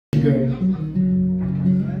Good.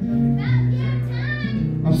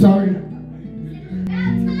 I'm sorry.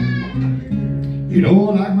 You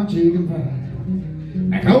don't like my chicken pie.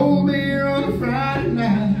 That cold beer on a Friday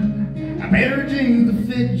night. A pair of jeans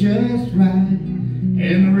that fit just right. And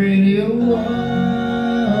the radio on.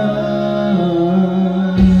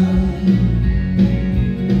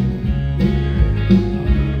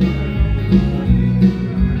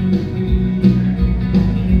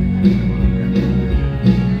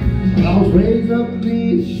 I was raised up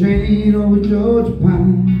beneath the shade of a Georgia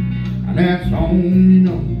pine, and that's home, you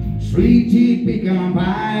know, sweet tea, pecan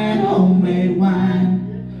pie, and homemade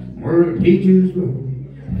wine, where the peaches grow.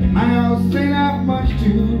 And my house ain't not much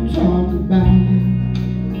to talk about,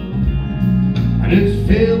 and it's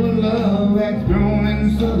filled with love that's grown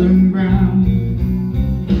in southern ground,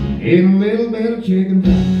 and a little bit of chicken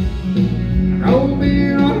pie, cold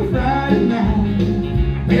beer on a Friday night,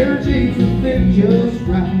 a pair of jeans that fit just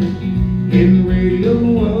right. In the radio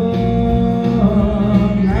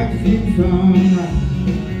up like the sunrise.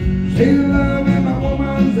 See the love in my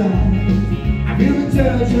woman's eyes. I feel the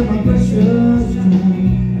touch of my precious time.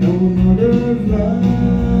 I know a mother's love.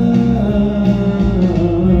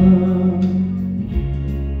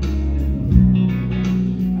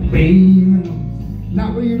 I mean, not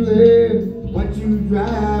where you live, what you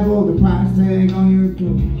drive, or the price tag on your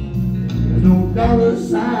clothes. There's no dollar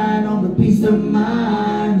sign on the peace of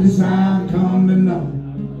mind this I've come to know.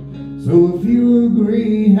 So if you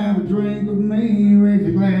agree, have a drink with me, raise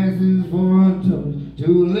your glasses for a toast to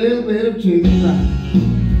a little bit of chicken fried.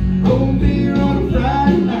 Cold beer on a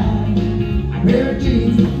Friday night, a pair of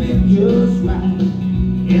jeans that fit just right,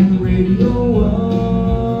 and the radio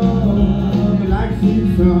up like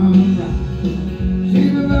some sunrise. See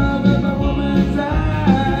the love in my woman's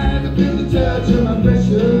eyes, I feel the touch of my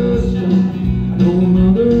precious time. I know a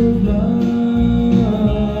mother's love.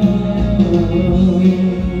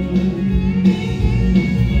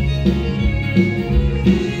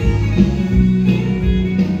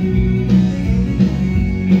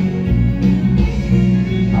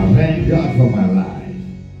 I thank God for my life,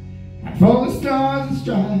 and for the stars and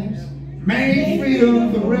stripes. May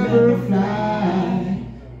freedom forever fly.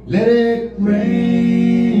 Let it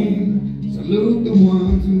rain. Salute the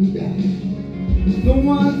ones who died, the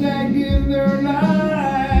ones that give their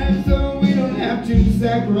lives, so we don't have to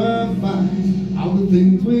sacrifice all the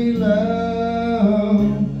things we love,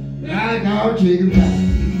 like our chicken pie,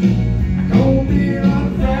 a cold beer on a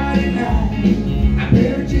Friday night, a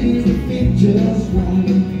pair of jeans that fit just right,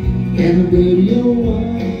 and the radio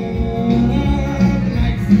up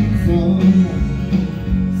like some sunlight.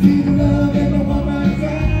 See the love in my woman's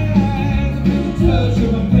eyes, I feel the touch of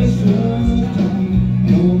my precious time.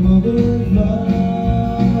 No mother's love.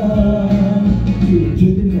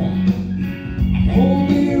 Chicken fried, cold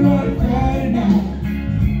beer on a Friday night,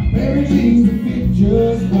 a pair of jeans that fit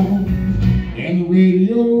just right, and the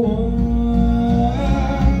radio on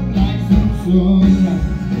like some sunlight.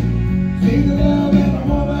 See the love in